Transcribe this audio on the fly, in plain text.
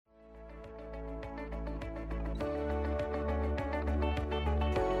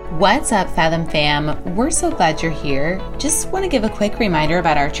What's up, Fathom fam? We're so glad you're here. Just want to give a quick reminder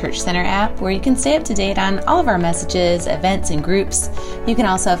about our Church Center app where you can stay up to date on all of our messages, events, and groups. You can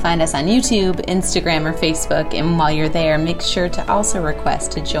also find us on YouTube, Instagram, or Facebook. And while you're there, make sure to also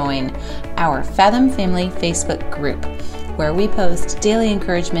request to join our Fathom Family Facebook group, where we post daily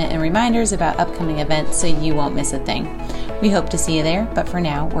encouragement and reminders about upcoming events so you won't miss a thing. We hope to see you there, but for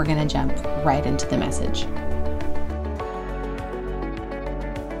now, we're going to jump right into the message.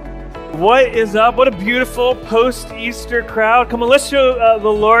 What is up? What a beautiful post-Easter crowd. Come on, let's show the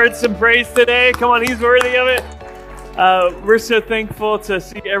Lord some praise today. Come on, He's worthy of it. We're so thankful to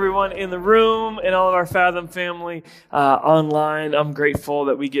see everyone in the room and all of our Fathom family online. I'm grateful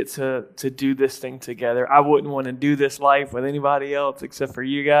that we get to do this thing together. I wouldn't want to do this life with anybody else except for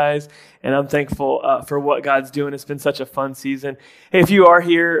you guys, and I'm thankful for what God's doing. It's been such a fun season. Hey, if you are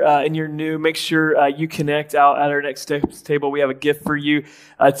here and you're new, make sure you connect out at our next steps table. We have a gift for you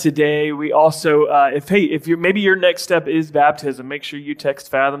today. We also, if maybe your next step is baptism, make sure you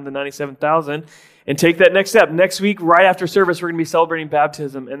text Fathom to 97,000. And take that next step. Next week, right after service, we're going to be celebrating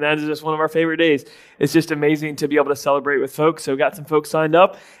baptism. And that is just one of our favorite days. It's just amazing to be able to celebrate with folks. So got some folks signed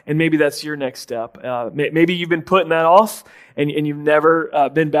up, and maybe that's your next step. Maybe you've been putting that off, and you've never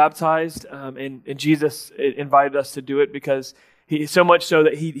been baptized. And Jesus invited us to do it because so much so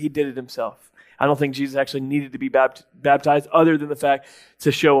that he did it himself. I don't think Jesus actually needed to be baptized other than the fact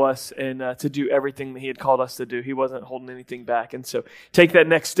to show us and to do everything that he had called us to do. He wasn't holding anything back. And so take that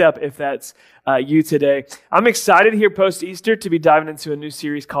next step if that's you today. I'm excited here post-Easter to be diving into a new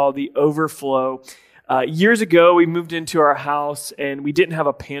series called The Overflow. Years ago, we moved into our house and we didn't have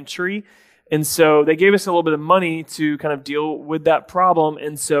a pantry. And so they gave us a little bit of money to kind of deal with that problem.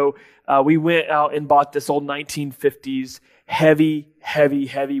 And so we went out and bought this old 1950s heavy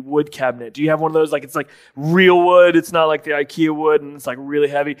wood cabinet. Do you have one of those? Like, it's like real wood. It's not like the IKEA wood, and it's like really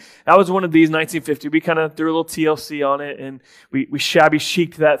heavy. That was one of these 1950. We kind of threw a little TLC on it, and we shabby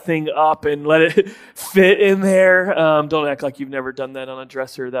chic that thing up and let it fit in there. Don't act like you've never done that on a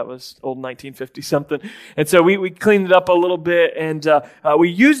dresser. That was old 1950 something. And so we cleaned it up a little bit, and we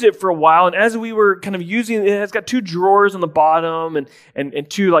used it for a while. And as we were kind of using it, it's got two drawers on the bottom and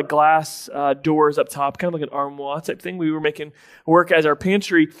two like glass doors up top, kind of like an armoire type thing. We were making work as our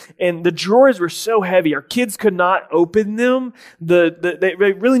pantry, and the drawers were so heavy our kids could not open them. They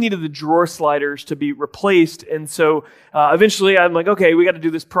really needed the drawer sliders to be replaced, and so eventually I'm like, okay, we got to do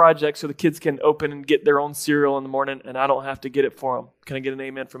this project so the kids can open and get their own cereal in the morning, and I don't have to get it for them. Can I get an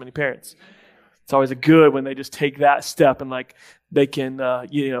amen from any parents? It's always a good when they just take that step and like they can,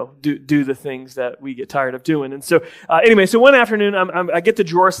 do the things that we get tired of doing. And so, anyway, so one afternoon, I get the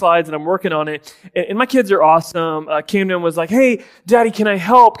drawer slides and I'm working on it. And my kids are awesome. Camden was like, "Hey, Daddy, can I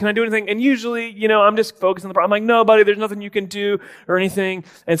help? Can I do anything?" And usually, I'm just focused on the problem. I'm like, "No, buddy, there's nothing you can do or anything."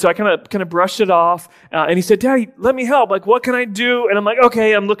 And so I kind of brushed it off. And he said, "Daddy, let me help. Like, what can I do?" And I'm like,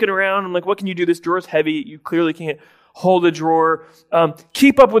 "Okay." I'm looking around. I'm like, "What can you do? This drawer's heavy. You clearly can't hold a drawer.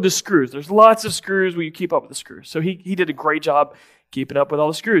 Keep up with the screws. There's lots of screws where you keep up with the screws." So he did a great job keeping up with all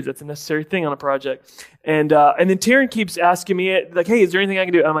the screws. That's a necessary thing on a project. And then Taryn keeps asking me, like, "Hey, is there anything I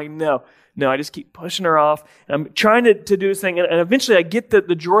can do?" I'm like, No, I just keep pushing her off. And I'm trying to do this thing. And eventually I get the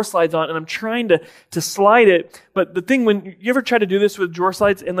drawer slides on and I'm trying to slide it. But the thing, when you ever try to do this with drawer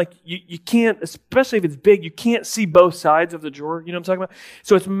slides and like you can't, especially if it's big, you can't see both sides of the drawer. You know what I'm talking about?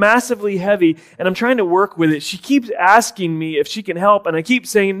 So it's massively heavy and I'm trying to work with it. She keeps asking me if she can help and I keep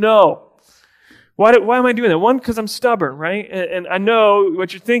saying no. Why am I doing that? One, because I'm stubborn, right? And I know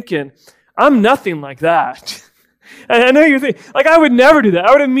what you're thinking. I'm nothing like that. And I know you're thinking, like, I would never do that.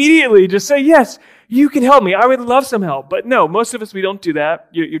 I would immediately just say, "Yes, you can help me. I would love some help." But no, most of us, we don't do that.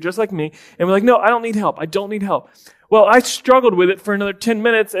 You're just like me. And we're like, "No, I don't need help. I don't need help." Well, I struggled with it for another 10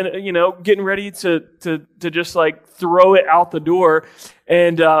 minutes and, getting ready to just like throw it out the door.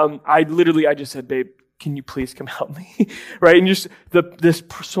 And I just said, "Babe, can you please come help me?" Right? And just this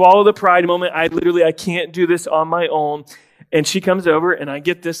swallow the pride moment. I can't do this on my own. And she comes over and I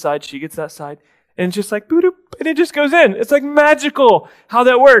get this side, she gets that side. And it's just like, boop, and it just goes in. It's like magical how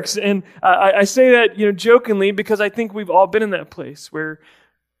that works. And I say that, jokingly because I think we've all been in that place where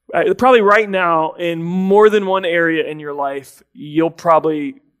probably right now in more than one area in your life, you'll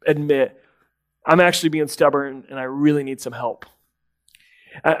probably admit, "I'm actually being stubborn and I really need some help.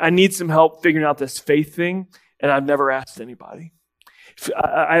 I need some help figuring out this faith thing, and I've never asked anybody.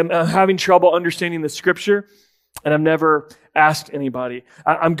 I'm having trouble understanding the scripture, and I've never asked anybody.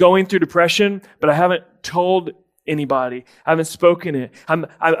 I'm going through depression, but I haven't told anybody. I haven't spoken it.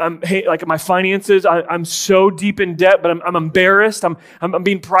 Like my finances, I'm so deep in debt, but I'm embarrassed. I'm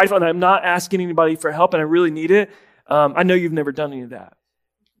being prideful, and I'm not asking anybody for help, and I really need it." I know you've never done any of that.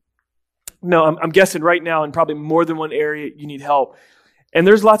 No, I'm guessing right now in probably more than one area you need help. And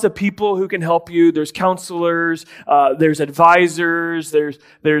there's lots of people who can help you. There's counselors, there's advisors,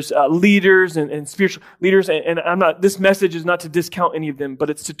 there's leaders and spiritual leaders. And this message is not to discount any of them, but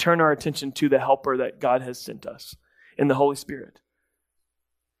it's to turn our attention to the helper that God has sent us in the Holy Spirit.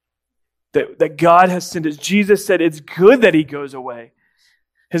 That God has sent us. Jesus said it's good that he goes away.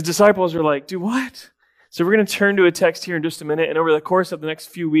 His disciples are like, do what? So we're going to turn to a text here in just a minute. And over the course of the next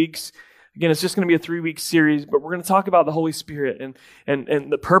few weeks, again, it's just going to be a 3-week series, but we're going to talk about the Holy Spirit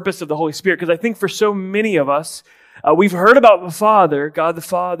and the purpose of the Holy Spirit. Because I think for so many of us, we've heard about the Father, God the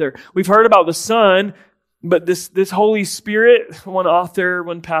Father. We've heard about the Son, but this Holy Spirit, one author,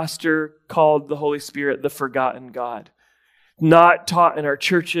 one pastor called the Holy Spirit the forgotten God. Not taught in our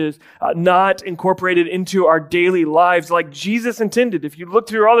churches, not incorporated into our daily lives like Jesus intended. If you look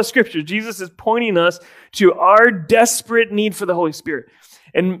through all the scriptures, Jesus is pointing us to our desperate need for the Holy Spirit.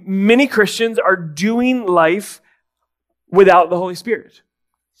 And many Christians are doing life without the Holy Spirit,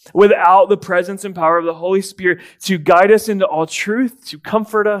 without the presence and power of the Holy Spirit to guide us into all truth, to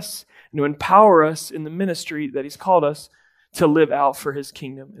comfort us, and to empower us in the ministry that he's called us to live out for his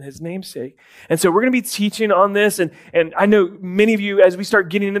kingdom and his name's sake. And so we're going to be teaching on this. And I know many of you, as we start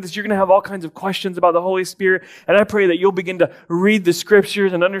getting into this, you're going to have all kinds of questions about the Holy Spirit. And I pray that you'll begin to read the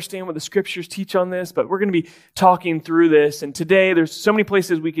scriptures and understand what the scriptures teach on this. But we're going to be talking through this. And today there's so many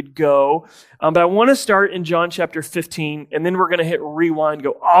places we could go. But I want to start in John chapter 15. And then we're going to hit rewind,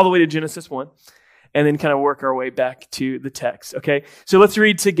 go all the way to Genesis 1. And then kind of work our way back to the text, okay? So let's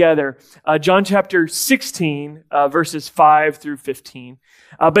read together John chapter 16, verses 5 through 15.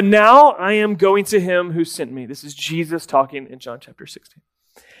 But now I am going to him who sent me. This is Jesus talking in John chapter 16.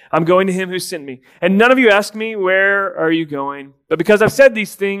 I'm going to him who sent me. And none of you ask me, where are you going? But because I've said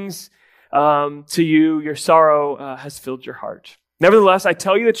these things to you, your sorrow has filled your heart. Nevertheless, I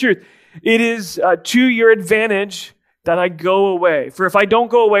tell you the truth. It is to your advantage that I go away. For if I don't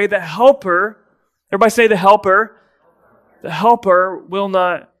go away, the helper... Everybody say the helper. The helper will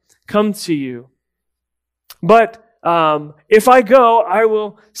not come to you. But if I go, I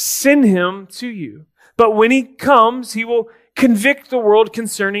will send him to you. But when he comes, he will convict the world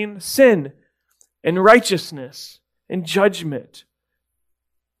concerning sin and righteousness and judgment.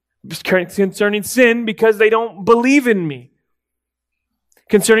 Concerning sin, because they don't believe in me.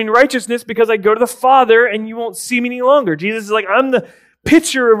 Concerning righteousness, because I go to the Father and you won't see me any longer. Jesus is like, I'm the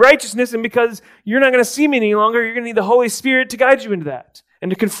picture of righteousness, and because you're not going to see me any longer, you're going to need the Holy Spirit to guide you into that and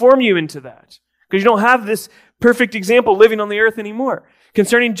to conform you into that. Because you don't have this perfect example living on the earth anymore.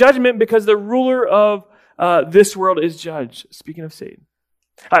 Concerning judgment, because the ruler of this world is judged. Speaking of Satan.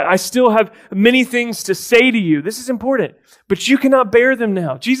 I still have many things to say to you. This is important, but you cannot bear them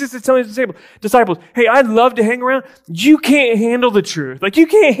now. Jesus is telling his disciples, hey, I'd love to hang around. You can't handle the truth. Like, you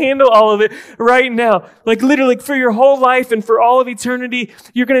can't handle all of it right now. Like, literally, for your whole life and for all of eternity,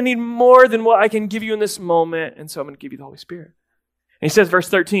 you're going to need more than what I can give you in this moment. And so I'm going to give you the Holy Spirit. And he says, verse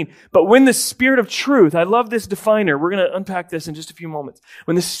 13, but when the Spirit of truth, I love this definer. We're going to unpack this in just a few moments.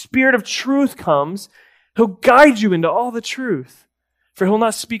 When the Spirit of truth comes, he'll guide you into all the truth. For he'll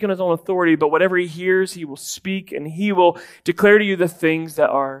not speak on his own authority, but whatever he hears, he will speak, and he will declare to you the things that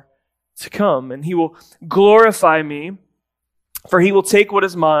are to come. And he will glorify me, for he will take what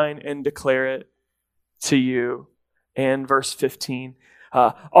is mine and declare it to you. And verse 15,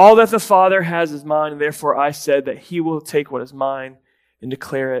 all that the Father has is mine, and therefore I said that he will take what is mine and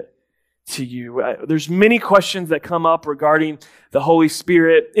declare it to you. There's many questions that come up regarding the Holy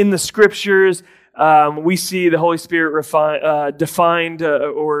Spirit in the scriptures. We see the Holy Spirit defined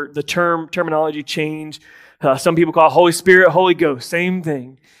or the terminology change. Some people call it Holy Spirit, Holy Ghost, same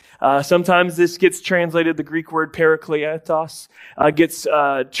thing. Sometimes this gets translated, the Greek word parakletos gets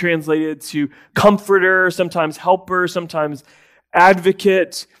translated to comforter, sometimes helper, sometimes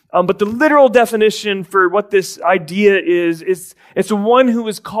advocate. But the literal definition for what this idea is it's one who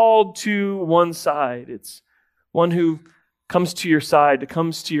is called to one side. It's one who comes to your side,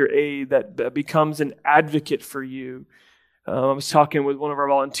 comes to your aid, that becomes an advocate for you. I was talking with one of our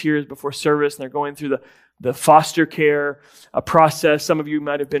volunteers before service, and they're going through the foster care process. Some of you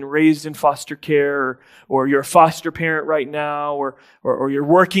might have been raised in foster care, or you're a foster parent right now, or you're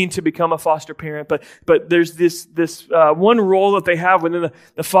working to become a foster parent. But there's this one role that they have within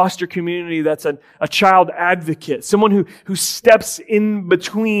the foster community that's a child advocate, someone who steps in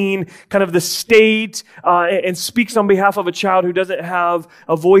between kind of the state and speaks on behalf of a child who doesn't have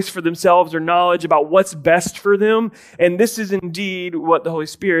a voice for themselves or knowledge about what's best for them. And this is indeed what the Holy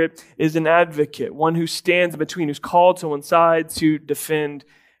Spirit is, an advocate, one who stands in between, who's called to one side to defend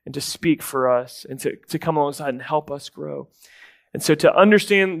and to speak for us and to come alongside and help us grow. And so to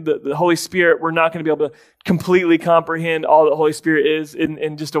understand the Holy Spirit, we're not going to be able to completely comprehend all that the Holy Spirit is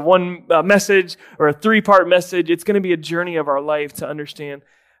in just a one message or a 3-part message. It's going to be a journey of our life to understand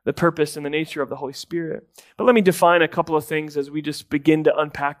the purpose and the nature of the Holy Spirit. But let me define a couple of things as we just begin to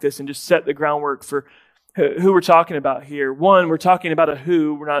unpack this and just set the groundwork for who we're talking about here. One, we're talking about a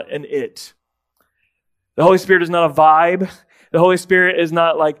who, we're not an it. The Holy Spirit is not a vibe. The Holy Spirit is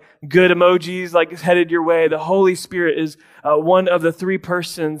not like good emojis like headed your way. The Holy Spirit is one of the 3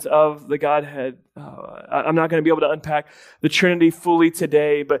 persons of the Godhead. I'm not going to be able to unpack the Trinity fully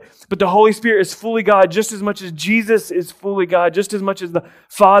today, but the Holy Spirit is fully God just as much as Jesus is fully God, just as much as the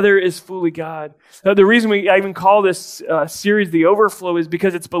Father is fully God. The reason I even call this series The Overflow is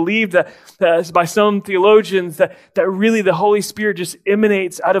because it's believed that by some theologians that really the Holy Spirit just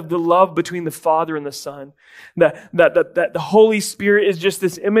emanates out of the love between the Father and the Son. That the Holy Spirit is just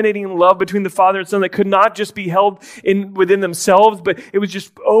this emanating love between the Father and Son that could not just be held within themselves, but it was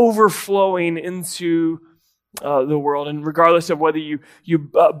just overflowing into the world. And regardless of whether you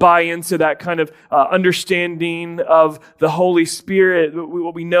buy into that kind of understanding of the Holy Spirit,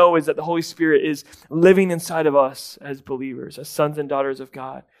 what we know is that the Holy Spirit is living inside of us as believers, as sons and daughters of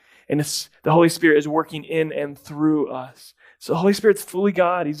God. And the Holy Spirit is working in and through us. So the Holy Spirit's fully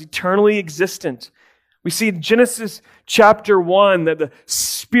God. He's eternally existent. We see in Genesis chapter 1 that the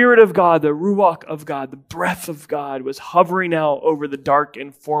Spirit of God, the Ruach of God, the breath of God was hovering out over the dark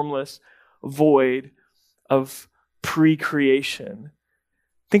and formless void of pre-creation.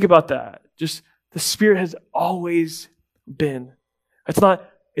 Think about that. Just the Spirit has always been. It's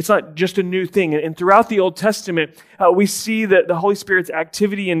not just a new thing. And throughout the Old Testament, we see that the Holy Spirit's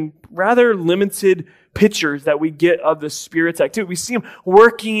activity in rather limited pictures that we get of the Spirit's activity. We see him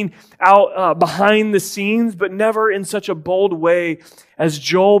working out behind the scenes, but never in such a bold way as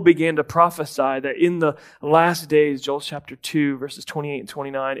Joel began to prophesy that in the last days, Joel chapter 2, verses 28 and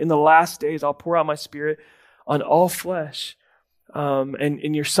 29, in the last days, I'll pour out my Spirit on all flesh.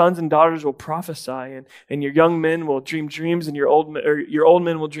 And your sons and daughters will prophesy, and your young men will dream dreams, and your old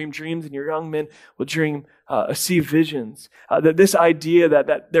men will dream dreams, and your young men will see visions. That this idea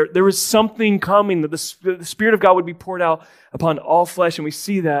that there was something coming, that the Spirit of God would be poured out upon all flesh, and we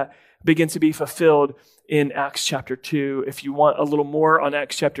see that begin to be fulfilled in Acts chapter 2. If you want a little more on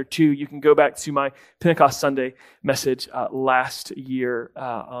Acts chapter 2, you can go back to my Pentecost Sunday message last year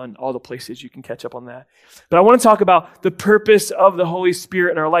on all the places you can catch up on that. But I want to talk about the purpose of the Holy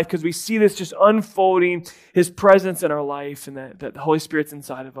Spirit in our life, because we see this just unfolding, His presence in our life, and that the Holy Spirit's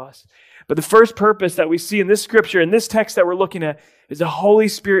inside of us. But the first purpose that we see in this scripture, in this text that we're looking at, is the Holy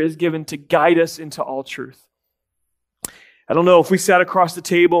Spirit is given to guide us into all truth. I don't know if we sat across the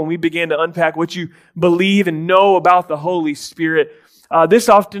table and we began to unpack what you believe and know about the Holy Spirit. This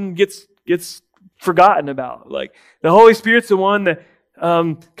often gets forgotten about. Like, the Holy Spirit's the one that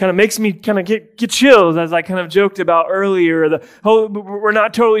kind of makes me kind of get chills, as I kind of joked about earlier. We're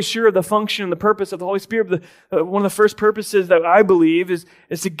not totally sure of the function and the purpose of the Holy Spirit, but one of the first purposes that I believe is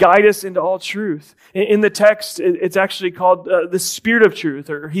to guide us into all truth. In the text, it's actually called the Spirit of Truth,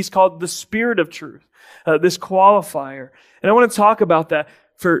 or He's called the Spirit of Truth, this qualifier. And I want to talk about that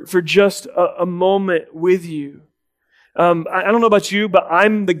for just a moment with you. I don't know about you, but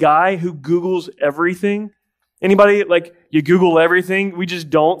I'm the guy who Googles everything. Anybody, like, you Google everything? We just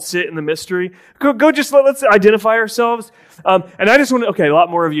don't sit in the mystery. Go just let's identify ourselves. And I just want to, okay, a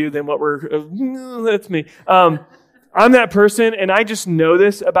lot more of you than what that's me. I'm that person, and I just know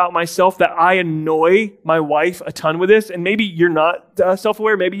this about myself, that I annoy my wife a ton with this. And maybe you're not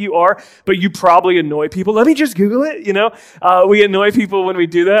self-aware, maybe you are, but you probably annoy people. Let me just Google it, We annoy people when we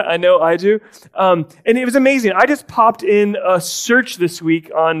do that. I know I do. And it was amazing. I just popped in a search this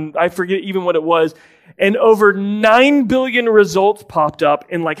week on, I forget even what it was, and over 9 billion results popped up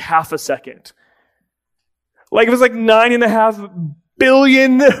in like half a second. Like, it was like 9.5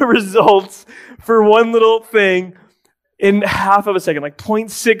 billion results for one little thing in half of a second, like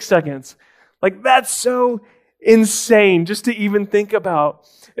 0.6 seconds. Like, that's so insane just to even think about.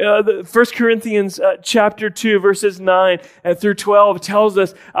 1 Corinthians chapter 2, verses 9 through 12 tells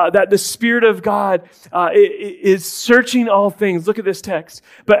us that the Spirit of God is searching all things. Look at this text.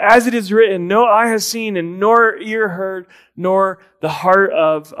 But as it is written, no eye has seen and nor ear heard, nor the heart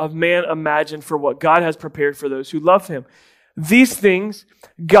of man imagined for what God has prepared for those who love Him. These things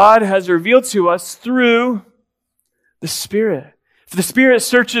God has revealed to us through the Spirit. For the Spirit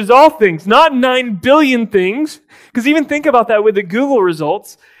searches all things, not 9 billion things. Because even think about that with the Google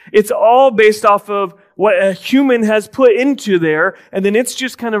results. It's all based off of what a human has put into there, and then it's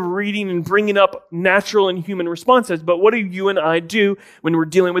just kind of reading and bringing up natural and human responses. But what do you and I do when we're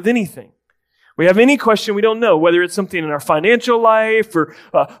dealing with anything? We have any question we don't know, whether it's something in our financial life or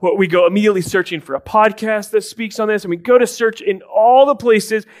what we go immediately searching for a podcast that speaks on this, and we go to search in all the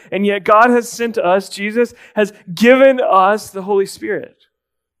places, and yet God has sent us, Jesus has given us the Holy Spirit,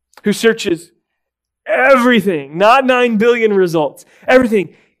 who searches everything, not 9 billion results,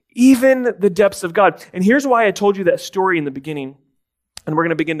 everything, even the depths of God. And here's why I told you that story in the beginning, and we're going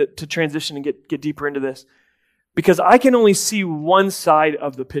to begin to transition and get deeper into this, because I can only see one side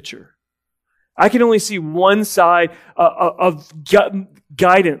of the picture. I can only see one side of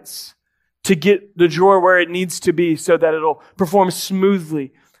guidance to get the drawer where it needs to be so that it'll perform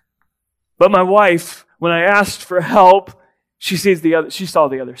smoothly. But my wife, when I asked for help, she saw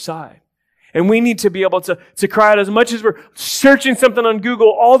the other side. And we need to be able to cry out as much as we're searching something on Google,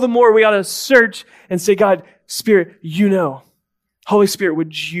 all the more we ought to search and say, God, Spirit, you know. Holy Spirit,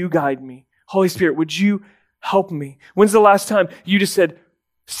 would you guide me? Holy Spirit, would you help me? When's the last time you just said,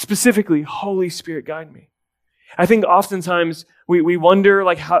 specifically, Holy Spirit, guide me? I think oftentimes we wonder,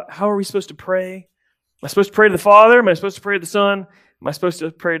 like, how are we supposed to pray? Am I supposed to pray to the Father? Am I supposed to pray to the Son? Am I supposed to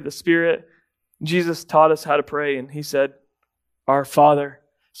pray to the Spirit? Jesus taught us how to pray, and he said, Our Father.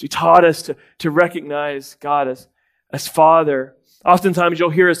 So he taught us to recognize God as Father. Oftentimes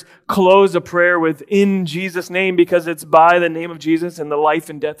you'll hear us close a prayer with "in Jesus' name," because it's by the name of Jesus and the life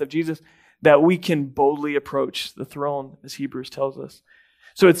and death of Jesus that we can boldly approach the throne, as Hebrews tells us.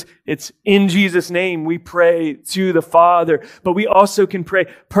 So it's in Jesus' name we pray to the Father, but we also can pray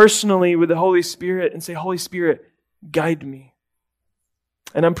personally with the Holy Spirit and say, Holy Spirit, guide me.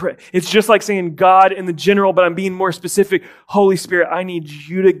 And I'm praying. It's just like saying God in the general, but I'm being more specific. Holy Spirit, I need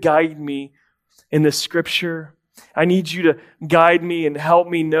you to guide me in the Scripture. I need you to guide me and help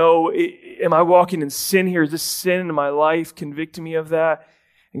me know, am I walking in sin here? Is this sin in my life? Convict me of that.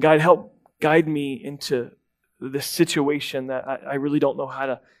 And God, help guide me into this situation that I really don't know how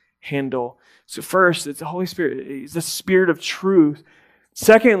to handle. So first, it's the Holy Spirit. He's the Spirit of truth.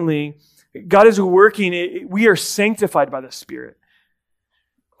 Secondly, God is working. We are sanctified by the Spirit.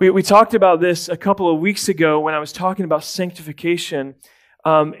 We talked about this a couple of weeks ago when I was talking about sanctification.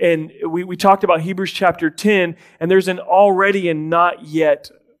 And we talked about Hebrews chapter 10, and there's an already and not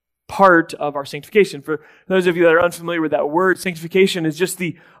yet part of our sanctification. For those of you that are unfamiliar with that word, sanctification is just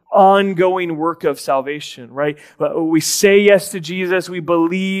the ongoing work of salvation, right? We say yes to Jesus. We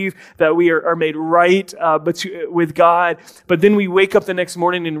believe that we are made right with God. But then we wake up the next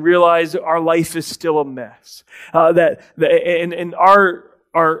morning and realize our life is still a mess. And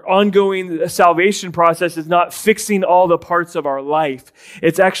our ongoing salvation process is not fixing all the parts of our life.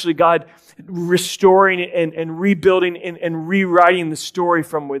 It's actually God restoring and rebuilding and rewriting the story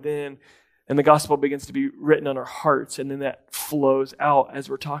from within. And the gospel begins to be written on our hearts, and then that flows out as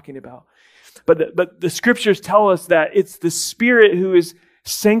we're talking about. But the scriptures tell us that it's the Spirit who is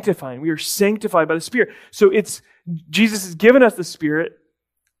sanctifying. We are sanctified by the Spirit. So Jesus has given us the Spirit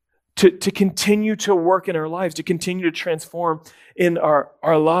to continue to work in our lives, to continue to transform in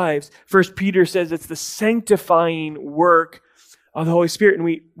our lives. 1 Peter says it's the sanctifying work of the Holy Spirit, and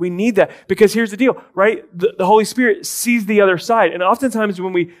we need that, because here's the deal, right? The Holy Spirit sees the other side, and oftentimes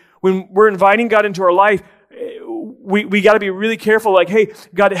when we're inviting God into our life, we got to be really careful, like, hey,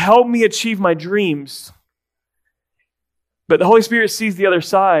 God, help me achieve my dreams. But the Holy Spirit sees the other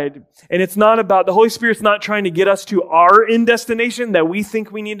side, and the Holy Spirit's not trying to get us to our end destination that we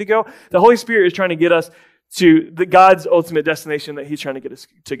think we need to go. The Holy Spirit is trying to get us to God's ultimate destination that He's trying to get us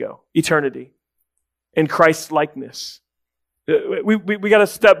to go, eternity, in Christ's likeness. We got to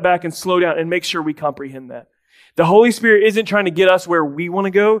step back and slow down and make sure we comprehend that. The Holy Spirit isn't trying to get us where we want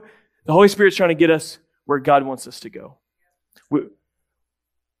to go. The Holy Spirit's trying to get us where God wants us to go.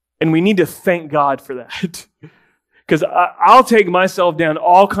 And we need to thank God for that. Because I'll take myself down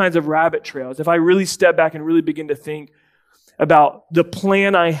all kinds of rabbit trails if I really step back and really begin to think about the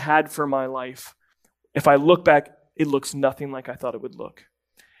plan I had for my life. If I look back, it looks nothing like I thought it would look.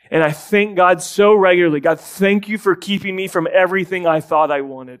 And I thank God so regularly. God, thank you for keeping me from everything I thought I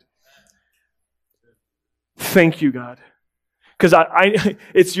wanted. Thank you, God. Because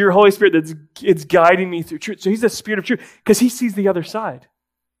it's your Holy Spirit it's guiding me through truth. So He's the Spirit of truth because He sees the other side.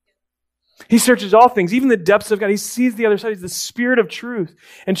 He searches all things, even the depths of God. He sees the other side. He's the Spirit of truth.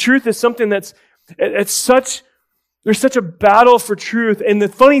 And truth is something there's such a battle for truth. And the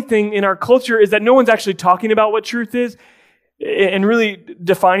funny thing in our culture is that no one's actually talking about what truth is and really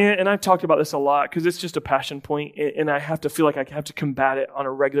defining it. And I've talked about this a lot because it's just a passion point, and I have to feel like I have to combat it on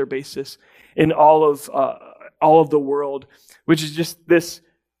a regular basis in all of the world, which is just this,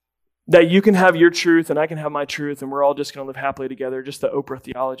 that you can have your truth and I can have my truth and we're all just going to live happily together, just the Oprah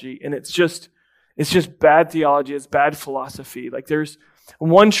theology. And it's just bad theology. It's bad philosophy. Like there's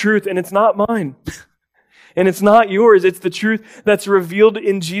One truth, and it's not mine. And it's not yours. It's the truth that's revealed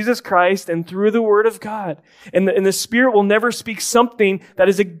in Jesus Christ and through the Word of God. And the Spirit will never speak something that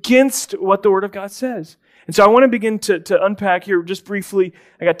is against what the Word of God says. And so I want to begin to unpack here just briefly.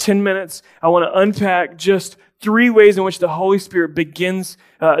 I got 10 minutes. I want to unpack just 3 ways in which the Holy Spirit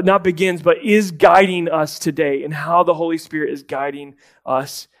is guiding us today, and how the Holy Spirit is guiding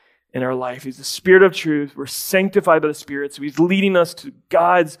us in our life. He's the Spirit of truth. We're sanctified by the Spirit, so He's leading us to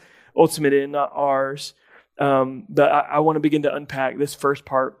God's ultimate end, not ours. But I want to begin to unpack this first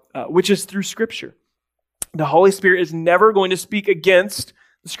part, which is through Scripture. The Holy Spirit is never going to speak against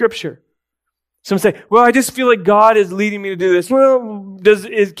the Scripture. Some say, well, I just feel like God is leading me to do this. Well,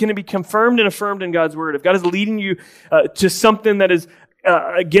 can it be confirmed and affirmed in God's Word? If God is leading you to something that is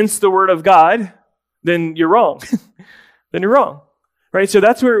against the Word of God, then you're wrong. Then you're wrong. Right? So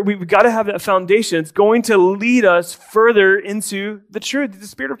that's where we've got to have that foundation. It's going to lead us further into the truth, the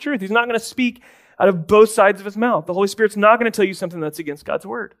Spirit of truth. He's not going to speak out of both sides of His mouth. The Holy Spirit's not going to tell you something that's against God's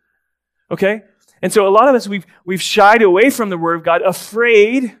Word. Okay? And so a lot of us, we've shied away from the Word of God,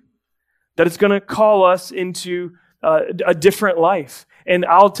 afraid that it's going to call us into a different life. And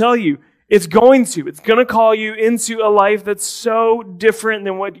I'll tell you, it's going to call you into a life that's so different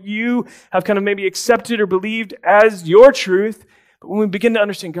than what you have kind of maybe accepted or believed as your truth. But when we begin to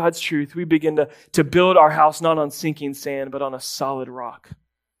understand God's truth, we begin to build our house not on sinking sand, but on a solid rock.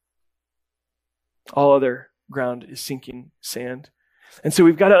 All other ground is sinking sand. And so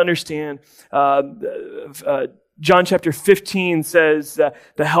we've got to understand, John chapter 15 says that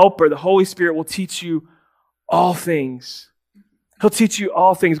the Helper, the Holy Spirit, will teach you all things. He'll teach you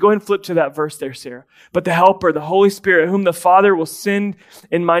all things. Go ahead and flip to that verse there, Sarah. But the Helper, the Holy Spirit, whom the Father will send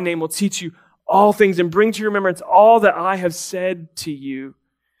in my name, will teach you all things and bring to your remembrance all that I have said to you.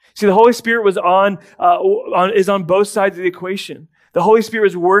 See, the Holy Spirit is on both sides of the equation. The Holy Spirit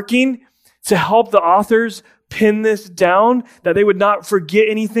is working to help the authors pin this down, that they would not forget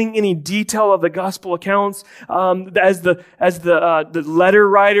anything, any detail of the gospel accounts. As the letter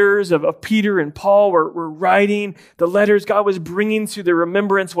writers of Peter and Paul were writing the letters, God was bringing to their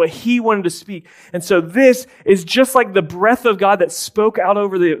remembrance what He wanted to speak. And so this is just like the breath of God that spoke out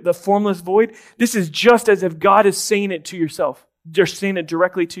over the formless void. This is just as if God is saying it to yourself. They're saying it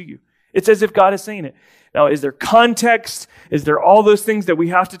directly to you. It's as if God is saying it. Now, is there context? Is there all those things that we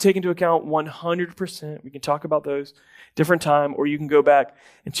have to take into account? 100%. We can talk about those different time, or you can go back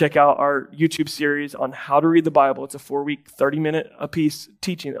and check out our YouTube series on how to read the Bible. It's a 4-week, 30-minute a piece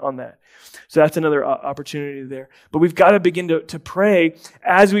teaching on that. So that's another opportunity there. But we've got to begin to pray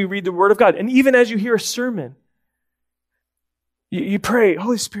as we read the Word of God. And even as you hear a sermon, you pray,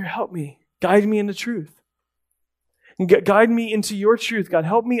 Holy Spirit, help me. Guide me into truth. And guide me into your truth. God,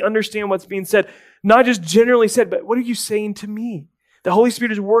 help me understand what's being said. Not just generally said, but what are you saying to me? The Holy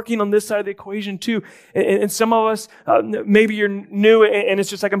Spirit is working on this side of the equation too. And some of us, maybe you're new and it's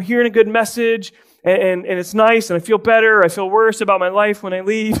just like, I'm hearing a good message and it's nice and I feel better. I feel worse about my life when I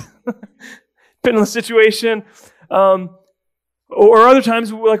leave. Depending on the situation. Or other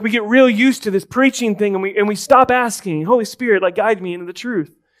times, like we get real used to this preaching thing and we stop asking, Holy Spirit, like guide me into the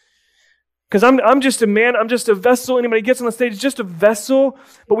truth. Because I'm just a man, I'm just a vessel. Anybody gets on the stage is just a vessel.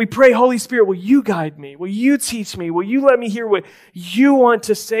 But we pray, Holy Spirit, will you guide me? Will you teach me? Will you let me hear what you want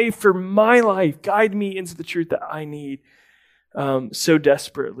to say for my life? Guide me into the truth that I need so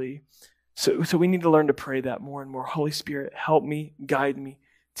desperately. So we need to learn to pray that more and more. Holy Spirit, help me, guide me,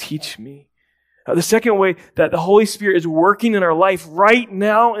 teach me. The second way that the Holy Spirit is working in our life, right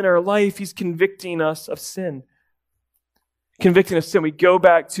now in our life, He's convicting us of sin. Convicting of sin. We go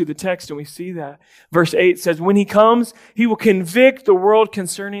back to the text and we see that. Verse 8 says, when He comes, He will convict the world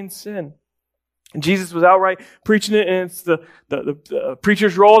concerning sin. And Jesus was outright preaching it, and it's the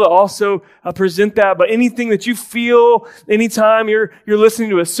preacher's role to also present that. But anything that you feel, anytime you're listening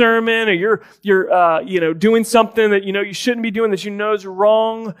to a sermon or you're doing something that you shouldn't be doing, that is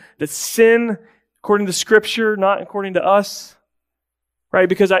wrong, that's sin according to Scripture, not according to us, right?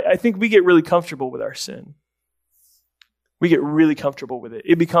 Because I think we get really comfortable with our sin. We get really comfortable with it.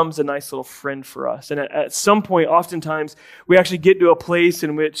 It becomes a nice little friend for us. And at some point, oftentimes, we actually get to a place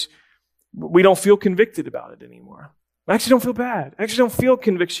in which we don't feel convicted about it anymore. I actually don't feel bad. I actually don't feel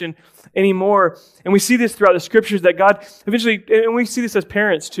conviction anymore. And we see this throughout the Scriptures that God eventually, and we see this as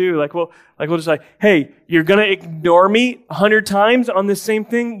parents too, we'll just like, hey, you're going to ignore me 100 times on this same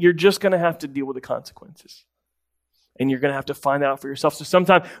thing. You're just going to have to deal with the consequences. And you're going to have to find out for yourself. So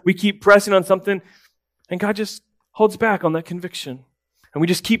sometimes we keep pressing on something and God just holds back on that conviction. And we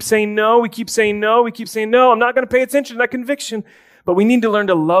just keep saying no, we keep saying no, we keep saying no, I'm not going to pay attention to that conviction. But we need to learn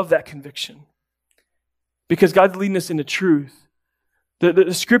to love that conviction. Because God's leading us into truth.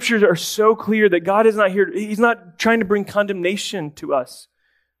 The scriptures are so clear that God is not here. He's not trying to bring condemnation to us.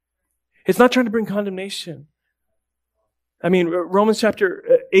 It's not trying to bring condemnation. I mean, Romans chapter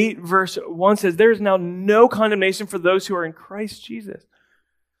 8, verse 1 says, there is now no condemnation for those who are in Christ Jesus.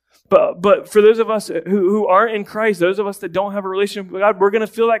 But for those of us who aren't in Christ, those of us that don't have a relationship with God, we're going to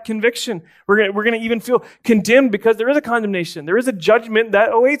feel that conviction. We're going to even feel condemned because there is a condemnation. There is a judgment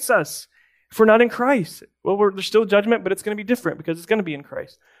that awaits us if we're not in Christ. Well, there's still judgment, but it's going to be different because it's going to be in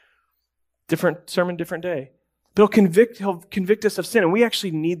Christ. Different sermon, different day. But he'll convict us of sin, and we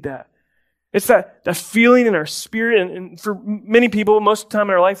actually need that. It's that feeling in our spirit, and for many people, most of the time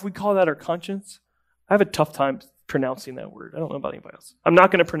in our life, we call that our conscience. I have a tough time pronouncing that word. I don't know about anybody else. I'm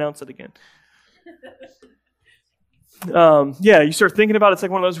not going to pronounce it again. You start thinking about it, it's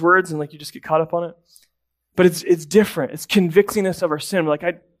like one of those words, and like you just get caught up on it. But it's different. It's convicting us of our sin. We're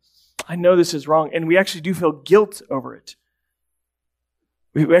like, I know this is wrong, and we actually do feel guilt over it.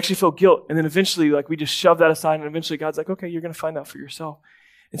 We actually feel guilt, and then eventually, like, we just shove that aside, and eventually God's like, okay, you're going to find out for yourself.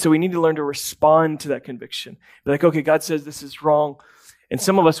 And so we need to learn to respond to that conviction. Be like, okay, God says this is wrong. And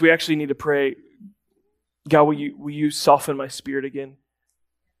some of us, we actually need to pray, God, will you soften my spirit again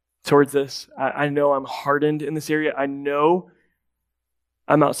towards this? I know I'm hardened in this area. I know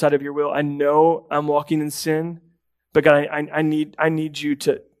I'm outside of your will. I know I'm walking in sin. But God, I need you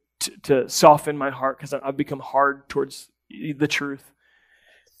to soften my heart because I've become hard towards the truth.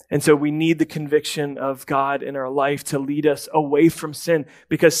 And so we need the conviction of God in our life to lead us away from sin,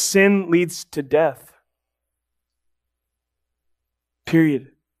 because sin leads to death.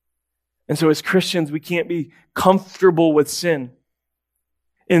 Period. And so as Christians, we can't be comfortable with sin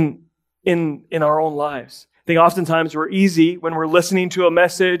in our own lives. I think oftentimes we're easy when we're listening to a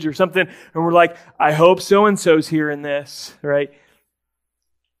message or something, and we're like, I hope so-and-so's hearing this, right?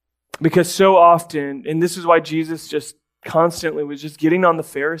 Because so often, and this is why Jesus just constantly was just getting on the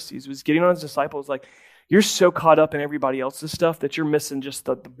Pharisees, was getting on his disciples, like, you're so caught up in everybody else's stuff that you're missing just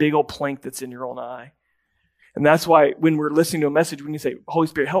the big old plank that's in your own eye. And that's why when we're listening to a message, we need to say, Holy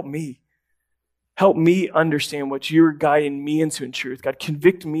Spirit, help me. Help me understand what you're guiding me into in truth. God,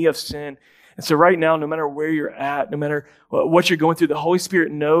 convict me of sin. And so right now, no matter where you're at, no matter what you're going through, the Holy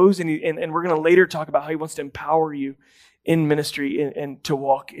Spirit knows, and we're going to later talk about how he wants to empower you in ministry and to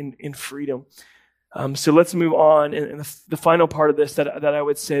walk in freedom. So let's move on. And the final part of this that I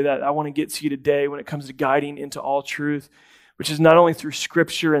would say that I want to get to you today when it comes to guiding into all truth, which is not only through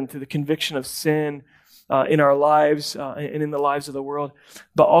Scripture and through the conviction of sin in our lives and in the lives of the world,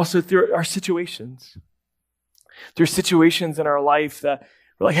 but also through our situations. There's situations in our life that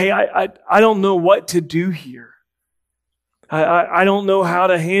we're like, hey, I don't know what to do here. I don't know how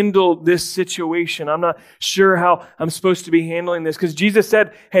to handle this situation. I'm not sure how I'm supposed to be handling this, because Jesus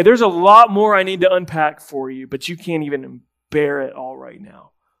said, hey, there's a lot more I need to unpack for you, but you can't even bear it all right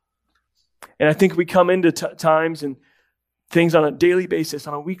now. And I think we come into times and things on a daily basis,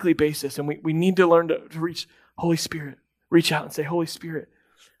 on a weekly basis, and we need to learn to reach Holy Spirit. Reach out and say, Holy Spirit,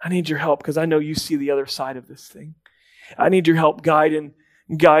 I need your help because I know you see the other side of this thing. I need your help guiding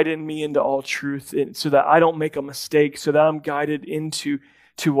me into all truth so that I don't make a mistake, so that I'm guided into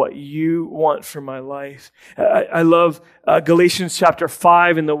what you want for my life. I love Galatians chapter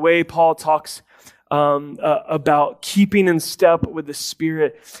 5 and the way Paul talks about keeping in step with the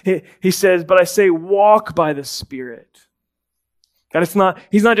Spirit. He says, but I say walk by the Spirit. God,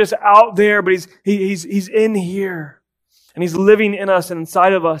 he's not just out there, but he's in here. And he's living in us and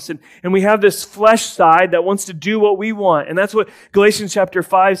inside of us. And we have this flesh side that wants to do what we want. And that's what Galatians chapter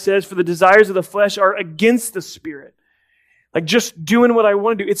 5 says, for the desires of the flesh are against the Spirit. Like just doing what I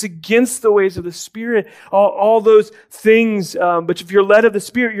want to do. It's against the ways of the Spirit. All those things. But if you're led of the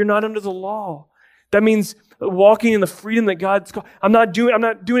Spirit, you're not under the law. That means walking in the freedom that God's called. I'm not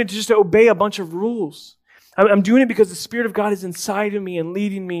doing it just to obey a bunch of rules. I'm doing it because the Spirit of God is inside of me and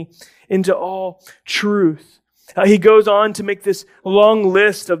leading me into all truth. He goes on to make this long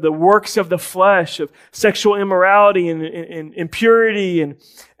list of the works of the flesh, of sexual immorality and impurity and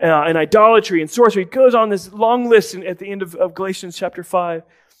idolatry and sorcery. He goes on this long list at the end of Galatians chapter 5.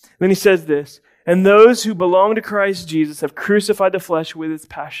 Then he says this, and those who belong to Christ Jesus have crucified the flesh with its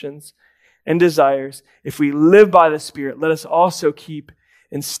passions and desires. If we live by the Spirit, let us also keep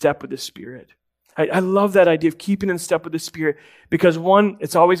in step with the Spirit. I love that idea of keeping in step with the Spirit because one,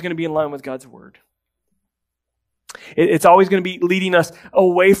 it's always going to be in line with God's Word. It's always going to be leading us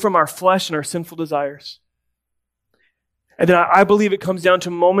away from our flesh and our sinful desires. And then I believe it comes down to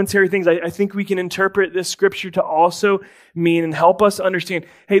momentary things. I think we can interpret this scripture to also mean and help us understand,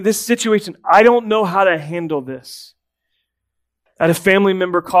 hey, this situation, I don't know how to handle this. I had a family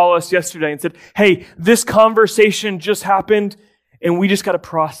member call us yesterday and said, hey, this conversation just happened And we just got to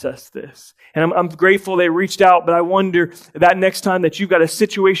process this. And I'm grateful they reached out, but I wonder that next time that you've got a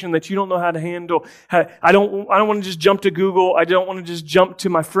situation that you don't know how to handle, I don't want to just jump to Google. I don't want to just jump to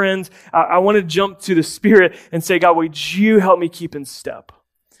my friends. I want to jump to the Spirit and say, God, would you help me keep in step?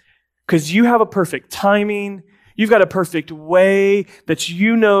 Because you have a perfect timing. You've got a perfect way that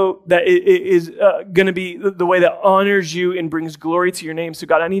you know that it is going to be the way that honors you and brings glory to your name. So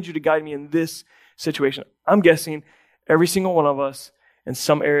God, I need you to guide me in this situation. I'm guessing every single one of us in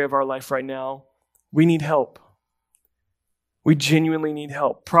some area of our life right now, we need help. We genuinely need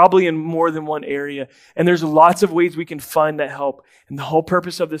help, probably in more than one area. And there's lots of ways we can find that help. And the whole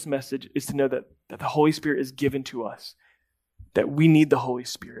purpose of this message is to know that the Holy Spirit is given to us, that we need the Holy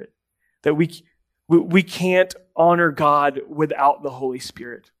Spirit, that we can't honor God without the Holy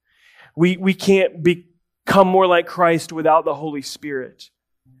Spirit. We can't become more like Christ without the Holy Spirit.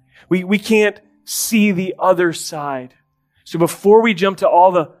 We can't see the other side. So before we jump to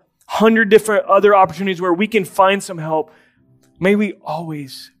all the 100 different other opportunities where we can find some help, may we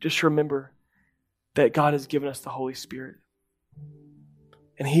always just remember that God has given us the Holy Spirit.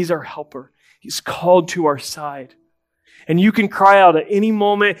 And He's our helper. He's called to our side. And you can cry out at any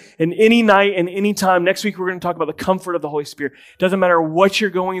moment and any night and any time. Next week, we're going to talk about the comfort of the Holy Spirit. It doesn't matter what you're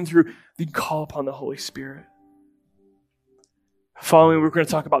going through, you can call upon the Holy Spirit. Following, we're going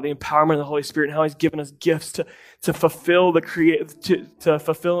to talk about the empowerment of the Holy Spirit and how He's given us gifts to fulfill to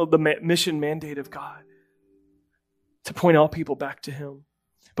fulfill the mission mandate of God, to point all people back to Him.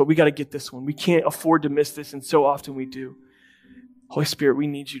 But we got to get this one. We can't afford to miss this, and so often we do. Holy Spirit, we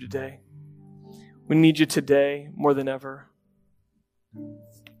need you today. We need you today more than ever.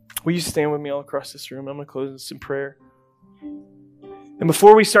 Will you stand with me all across this room? I'm going to close this in prayer. And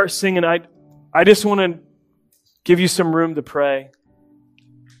before we start singing, I just want to give you some room to pray.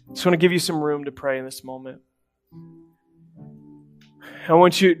 I just want to give you some room to pray in this moment. I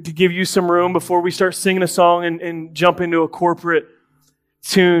want you to give you some room before we start singing a song and jump into a corporate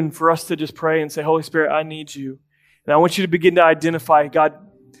tune for us to just pray and say, Holy Spirit, I need you. And I want you to begin to identify, God,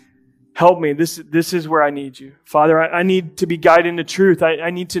 help me. This is where I need you. Father, I need to be guided into truth. I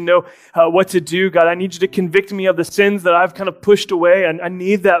need to know what to do. God, I need you to convict me of the sins that I've kind of pushed away. I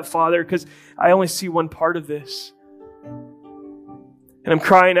need that, Father, because I only see one part of this. And I'm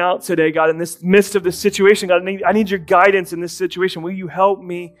crying out today, God, in this midst of this situation, God, I need your guidance in this situation. Will you help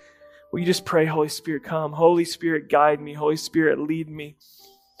me? Will you just pray, Holy Spirit, come. Holy Spirit, guide me. Holy Spirit, lead me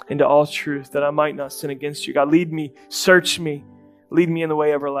into all truth that I might not sin against you. God, lead me, search me. Lead me in the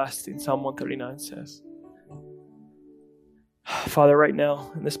way everlasting, Psalm 139 says. Father, right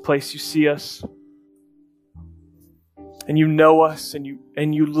now, in this place, you see us. And you know us, and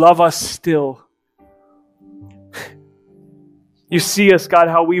you love us still. You see us, God,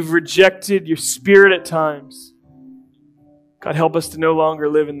 how we've rejected your Spirit at times. God, help us to no longer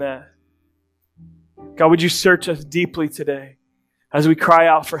live in that. God, would you search us deeply today as we cry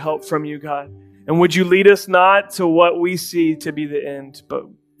out for help from you, God? And would you lead us not to what we see to be the end, but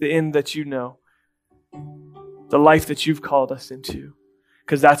the end that you know, the life that you've called us into.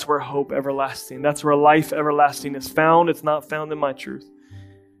 Because that's where hope everlasting, that's where life everlasting is found. It's not found in my truth.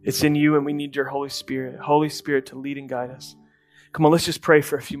 It's in you, and we need your Holy Spirit to lead and guide us. Come on, let's just pray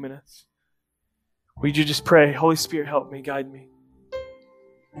for a few minutes. Would you just pray, Holy Spirit, help me, guide me.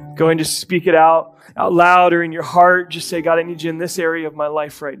 Go ahead and just speak it out loud or in your heart. Just say, God, I need you in this area of my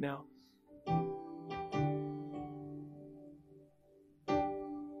life right now.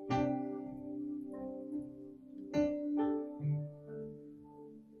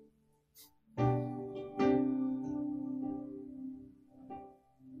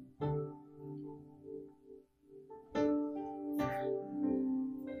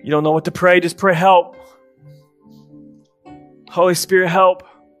 You don't know what to pray, just pray help. Holy Spirit, help.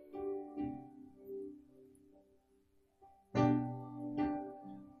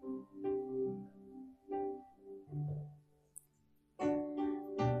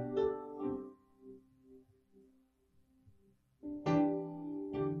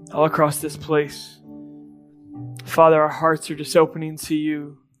 All across this place, Father, our hearts are just opening to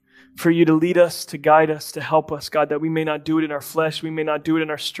you. For you to lead us, to guide us, to help us, God, that we may not do it in our flesh, we may not do it in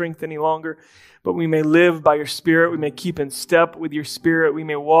our strength any longer, but we may live by your Spirit, we may keep in step with your Spirit, we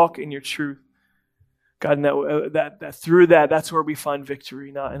may walk in your truth. God, and that through that's where we find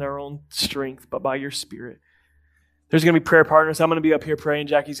victory, not in our own strength, but by your Spirit. There's going to be prayer partners. I'm going to be up here praying.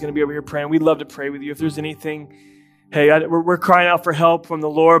 Jackie's going to be over here praying. We'd love to pray with you. If there's anything, we're crying out for help from the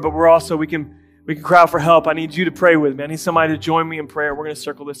Lord, but we can cry out for help. I need you to pray with me. I need somebody to join me in prayer. We're going to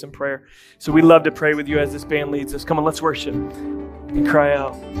circle this in prayer. So we'd love to pray with you as this band leads us. Come on, let's worship and cry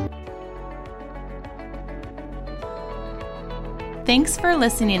out. Thanks for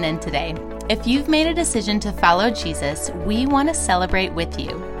listening in today. If you've made a decision to follow Jesus, we want to celebrate with you.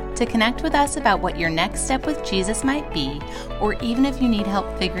 To connect with us about what your next step with Jesus might be, or even if you need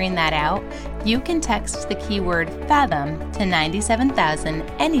help figuring that out, you can text the keyword FATHOM to 97,000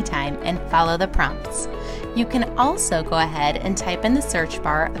 anytime and follow the prompts. You can also go ahead and type in the search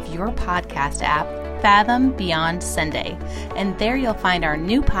bar of your podcast app, Fathom Beyond Sunday, and there you'll find our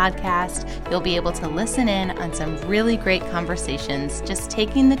new podcast. You'll be able to listen in on some really great conversations, just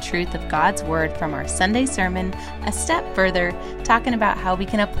taking the truth of God's Word from our Sunday sermon a step further, talking about how we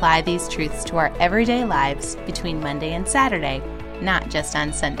can apply these truths to our everyday lives between Monday and Saturday, not just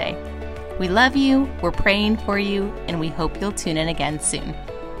on Sunday. We love you, we're praying for you, and we hope you'll tune in again soon.